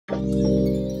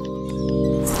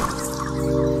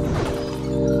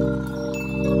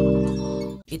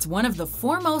It's one of the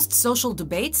foremost social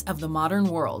debates of the modern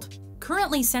world,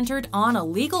 currently centered on a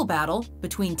legal battle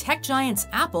between tech giants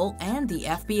Apple and the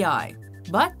FBI.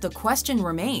 But the question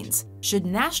remains, should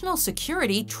national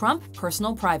security trump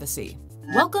personal privacy?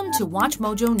 Welcome to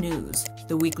WatchMojo News,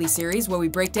 the weekly series where we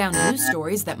break down news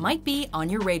stories that might be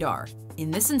on your radar. In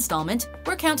this installment,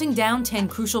 we're counting down 10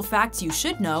 crucial facts you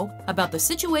should know about the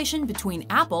situation between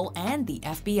Apple and the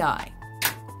FBI.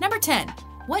 Number 10.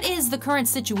 What is the current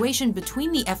situation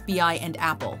between the FBI and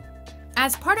Apple?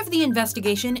 As part of the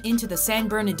investigation into the San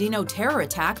Bernardino terror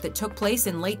attack that took place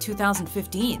in late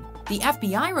 2015, the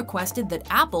FBI requested that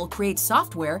Apple create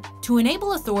software to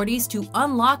enable authorities to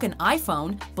unlock an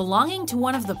iPhone belonging to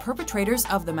one of the perpetrators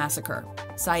of the massacre,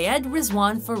 Syed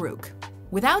Rizwan Farook.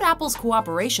 Without Apple's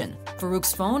cooperation,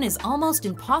 Farook's phone is almost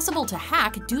impossible to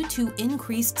hack due to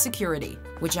increased security,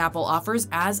 which Apple offers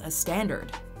as a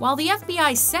standard. While the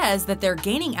FBI says that they're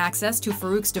gaining access to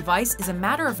Farook's device is a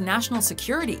matter of national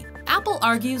security, Apple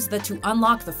argues that to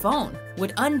unlock the phone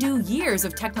would undo years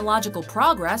of technological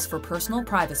progress for personal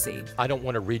privacy. I don't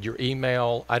want to read your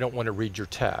email. I don't want to read your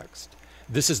text.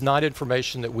 This is not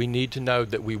information that we need to know,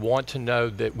 that we want to know,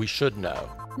 that we should know.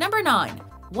 Number 9.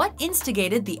 What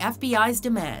instigated the FBI's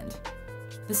demand?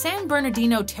 The San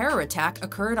Bernardino terror attack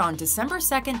occurred on December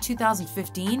 2,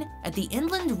 2015 at the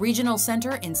Inland Regional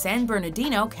Center in San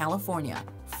Bernardino, California.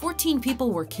 14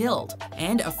 people were killed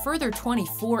and a further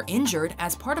 24 injured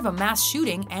as part of a mass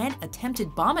shooting and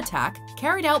attempted bomb attack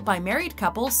carried out by married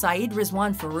couple Syed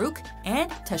Rizwan Farook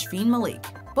and Tashfeen Malik.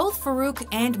 Both Farook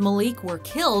and Malik were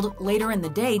killed later in the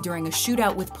day during a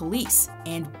shootout with police,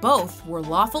 and both were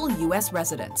lawful U.S.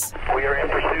 residents. We are in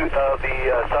pursuit of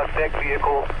the suspect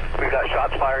vehicle. We've got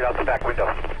shots fired out the back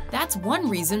window. That's one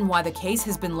reason why the case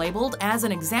has been labeled as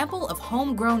an example of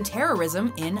homegrown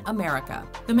terrorism in America.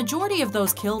 The majority of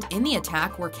those killed in the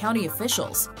attack were county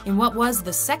officials, in what was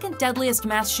the second deadliest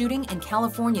mass shooting in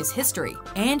California's history,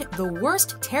 and the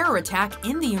worst terror attack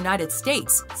in the United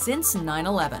States since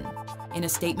 9/11. In a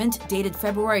statement dated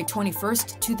February 21,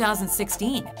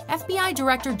 2016, FBI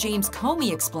Director James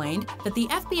Comey explained that the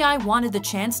FBI wanted the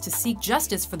chance to seek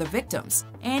justice for the victims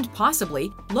and possibly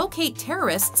locate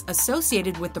terrorists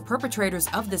associated with the perpetrators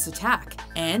of this attack,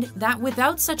 and that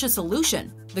without such a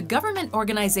solution, the government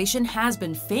organization has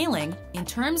been failing in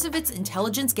terms of its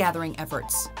intelligence gathering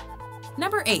efforts.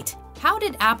 Number 8. How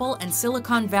did Apple and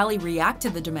Silicon Valley react to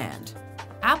the demand?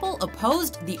 Apple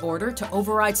opposed the order to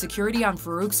override security on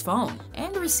Farook's phone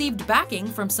and received backing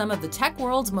from some of the tech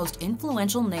world's most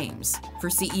influential names. For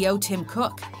CEO Tim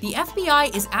Cook, the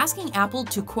FBI is asking Apple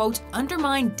to, quote,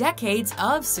 undermine decades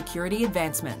of security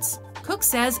advancements. Cook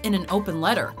says in an open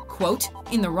letter, quote,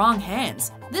 in the wrong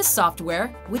hands, this software,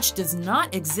 which does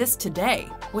not exist today,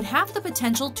 would have the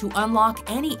potential to unlock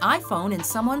any iPhone in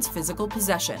someone's physical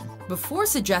possession, before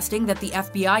suggesting that the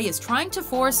FBI is trying to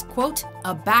force, quote,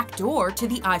 a backdoor to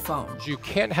the iPhone. You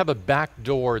can't have a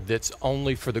backdoor that's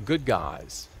only for the good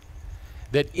guys.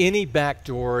 That any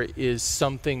backdoor is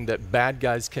something that bad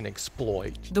guys can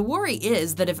exploit. The worry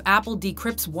is that if Apple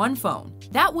decrypts one phone,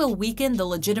 that will weaken the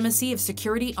legitimacy of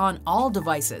security on all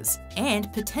devices,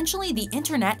 and potentially the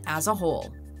internet as a whole.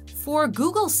 For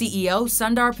Google CEO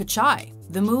Sundar Pichai,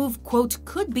 the move, quote,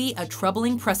 could be a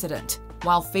troubling precedent,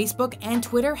 while Facebook and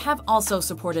Twitter have also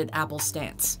supported Apple's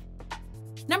stance.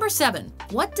 Number 7.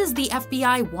 What does the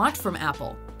FBI want from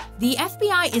Apple? The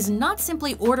FBI is not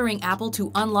simply ordering Apple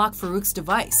to unlock Farook's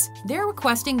device. They're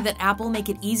requesting that Apple make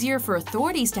it easier for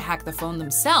authorities to hack the phone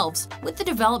themselves with the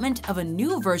development of a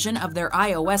new version of their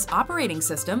iOS operating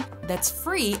system that's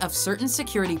free of certain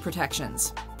security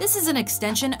protections. This is an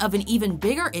extension of an even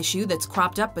bigger issue that's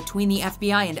cropped up between the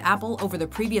FBI and Apple over the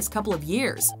previous couple of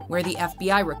years, where the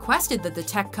FBI requested that the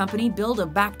tech company build a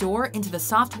backdoor into the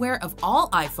software of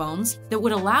all iPhones that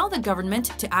would allow the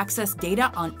government to access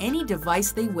data on any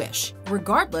device they wish,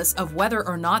 regardless of whether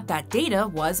or not that data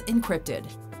was encrypted.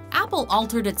 Apple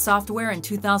altered its software in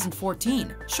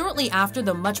 2014, shortly after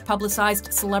the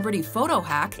much-publicized celebrity photo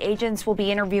hack. Agents will be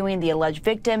interviewing the alleged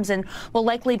victims and will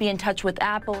likely be in touch with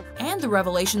Apple. And the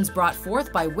revelations brought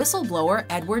forth by whistleblower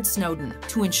Edward Snowden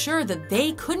to ensure that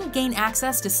they couldn't gain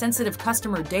access to sensitive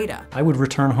customer data. I would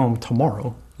return home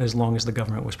tomorrow as long as the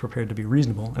government was prepared to be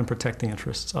reasonable and protect the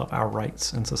interests of our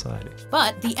rights in society.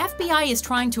 But the FBI is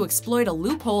trying to exploit a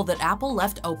loophole that Apple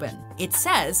left open. It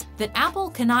says that Apple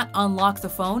cannot unlock the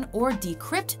phone or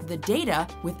decrypt the data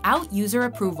without user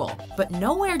approval, but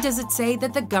nowhere does it say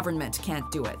that the government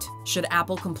can't do it. Should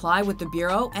Apple comply with the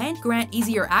Bureau and grant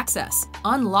easier access,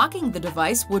 unlocking the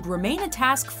device would remain a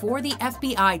task for the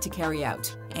FBI to carry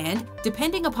out. And,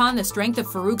 depending upon the strength of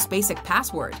Farouk's basic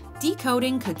password,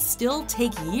 decoding could still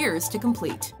take years to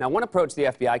complete. Now, one approach the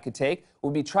FBI could take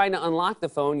would be trying to unlock the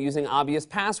phone using obvious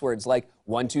passwords like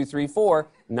 1234,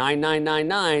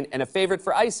 9999, and a favorite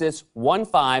for ISIS,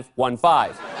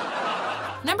 1515.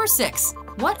 Number 6.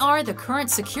 What are the current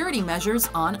security measures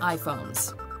on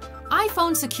iPhones?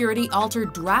 iPhone security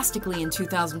altered drastically in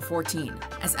 2014,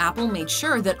 as Apple made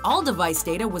sure that all device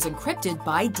data was encrypted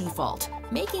by default,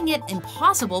 making it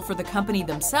impossible for the company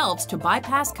themselves to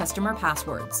bypass customer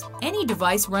passwords. Any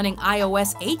device running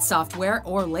iOS 8 software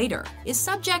or later is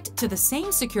subject to the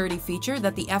same security feature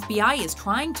that the FBI is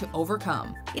trying to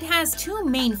overcome. It has two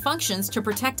main functions to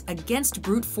protect against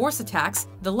brute force attacks,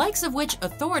 the likes of which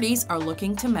authorities are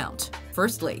looking to mount.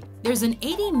 Firstly, there's an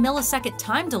 80-millisecond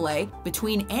time delay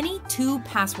between any two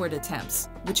password attempts,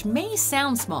 which may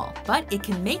sound small, but it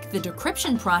can make the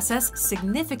decryption process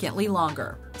significantly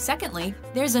longer. Secondly,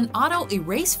 there's an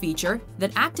auto-erase feature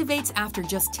that activates after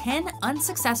just 10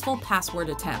 unsuccessful password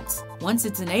attempts. Once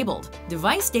it's enabled,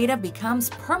 device data becomes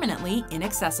permanently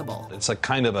inaccessible. It's a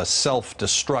kind of a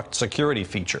self-destruct security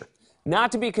feature.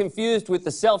 Not to be confused with the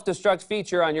self-destruct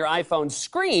feature on your iPhone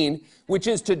screen, which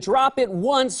is to drop it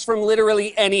once from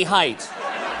literally any height.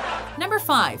 Number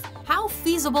 5. How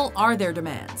feasible are their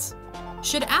demands?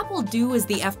 Should Apple do as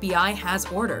the FBI has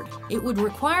ordered, it would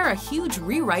require a huge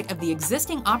rewrite of the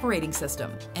existing operating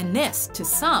system, and this, to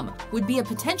some, would be a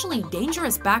potentially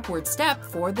dangerous backward step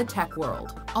for the tech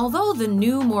world. Although the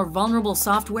new, more vulnerable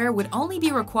software would only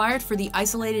be required for the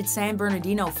isolated San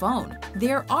Bernardino phone,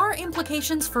 there are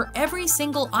implications for every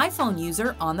single iPhone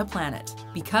user on the planet.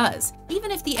 Because, even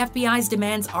if the FBI's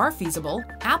demands are feasible,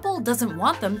 Apple doesn't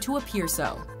want them to appear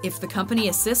so. If the company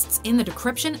assists in the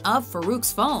decryption of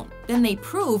Farouk's phone, then they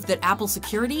prove that Apple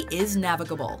security is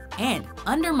navigable and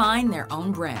undermine their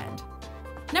own brand.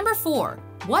 Number 4.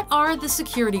 What are the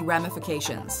security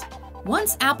ramifications?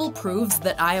 Once Apple proves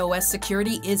that iOS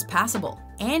security is passable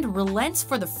and relents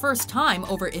for the first time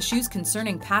over issues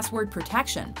concerning password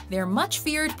protection, their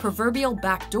much-feared proverbial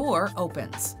backdoor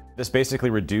opens. This basically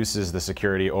reduces the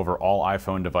security over all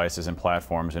iPhone devices and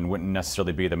platforms and wouldn't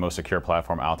necessarily be the most secure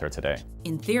platform out there today.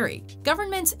 In theory,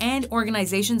 governments and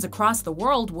organizations across the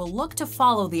world will look to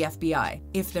follow the FBI,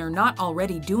 if they're not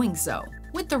already doing so.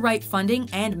 With the right funding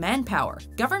and manpower,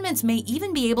 governments may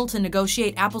even be able to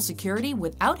negotiate Apple security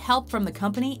without help from the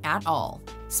company at all.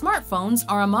 Smartphones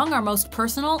are among our most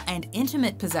personal and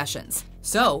intimate possessions,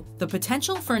 so the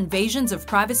potential for invasions of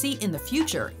privacy in the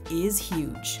future is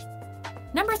huge.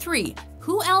 Number 3.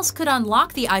 Who else could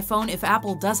unlock the iPhone if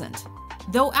Apple doesn't?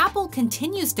 Though Apple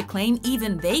continues to claim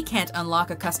even they can't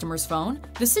unlock a customer's phone,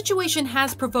 the situation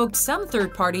has provoked some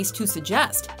third parties to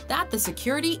suggest that the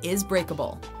security is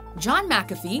breakable. John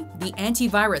McAfee, the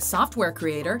antivirus software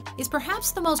creator, is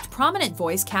perhaps the most prominent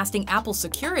voice casting Apple's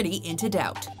security into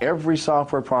doubt. Every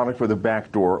software product with a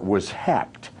backdoor was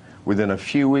hacked within a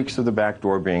few weeks of the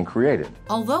backdoor being created.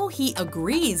 Although he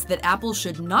agrees that Apple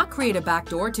should not create a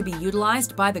backdoor to be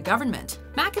utilized by the government,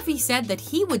 McAfee said that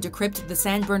he would decrypt the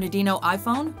San Bernardino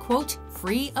iPhone, quote,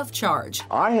 free of charge.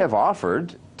 I have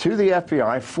offered to the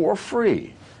FBI for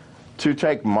free to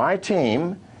take my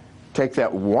team, take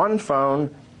that one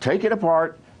phone, take it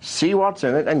apart, see what's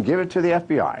in it, and give it to the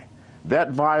FBI.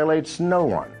 That violates no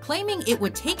one. Claiming it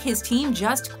would take his team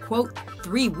just, quote,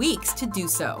 3 weeks to do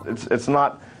so. It's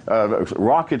not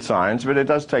rocket science, but it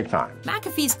does take time.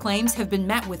 McAfee's claims have been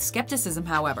met with skepticism,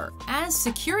 however, as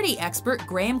security expert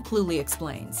Graham Cluley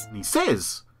explains. He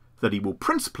says that he will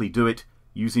principally do it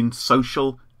using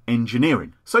social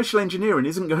engineering. Social engineering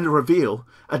isn't going to reveal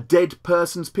a dead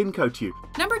person's PIN code to you.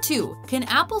 Number 2. Can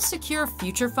Apple secure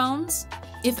future phones?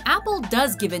 If Apple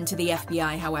does give in to the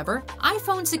FBI, however,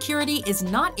 iPhone security is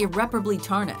not irreparably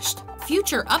tarnished.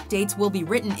 Future updates will be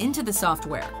written into the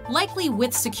software, likely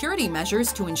with security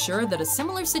measures to ensure that a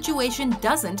similar situation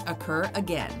doesn't occur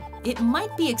again. It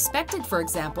might be expected, for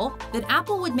example, that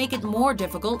Apple would make it more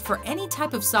difficult for any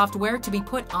type of software to be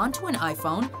put onto an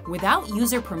iPhone without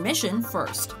user permission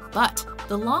first. But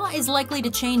the law is likely to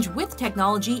change with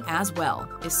technology as well,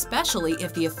 especially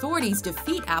if the authorities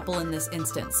defeat Apple in this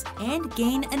instance and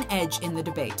gain an edge in the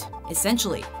debate.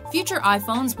 Essentially, future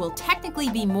iPhones will technically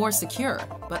be more secure,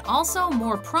 but also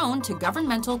more prone to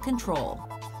governmental control.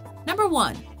 Number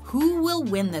 1. Who will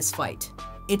win this fight?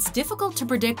 It's difficult to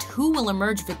predict who will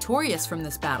emerge victorious from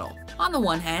this battle. On the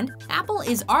one hand, Apple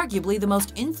is arguably the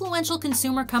most influential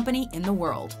consumer company in the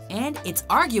world, and it's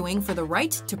arguing for the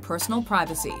right to personal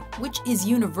privacy, which is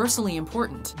universally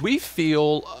important. We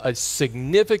feel a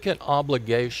significant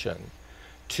obligation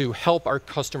to help our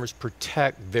customers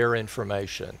protect their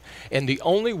information, and the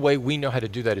only way we know how to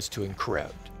do that is to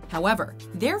encrypt. However,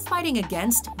 they're fighting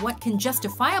against what can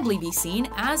justifiably be seen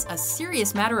as a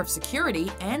serious matter of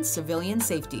security and civilian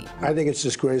safety. I think it's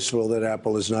disgraceful that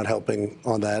Apple is not helping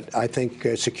on that. I think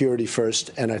security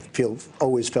first, and I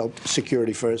always felt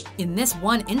security first. In this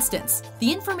one instance,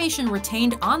 the information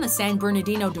retained on the San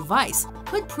Bernardino device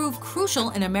could prove crucial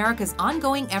in America's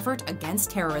ongoing effort against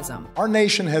terrorism. Our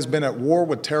nation has been at war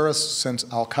with terrorists since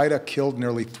Al-Qaeda killed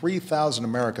nearly 3,000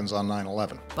 Americans on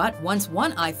 9/11. But once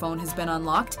one iPhone has been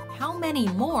unlocked, how many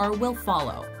more will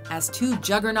follow? As two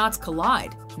juggernauts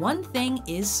collide, one thing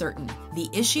is certain: the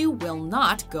issue will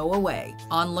not go away.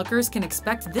 Onlookers can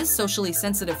expect this socially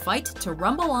sensitive fight to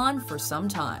rumble on for some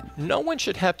time. No one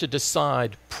should have to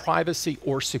decide privacy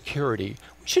or security.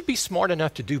 We should be smart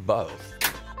enough to do both.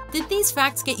 Did these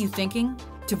facts get you thinking?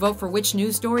 To vote for which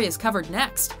news story is covered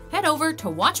next, head over to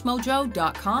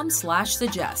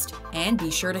WatchMojo.com/suggest. And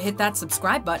be sure to hit that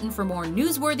subscribe button for more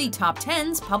newsworthy top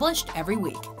 10s published every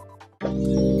week.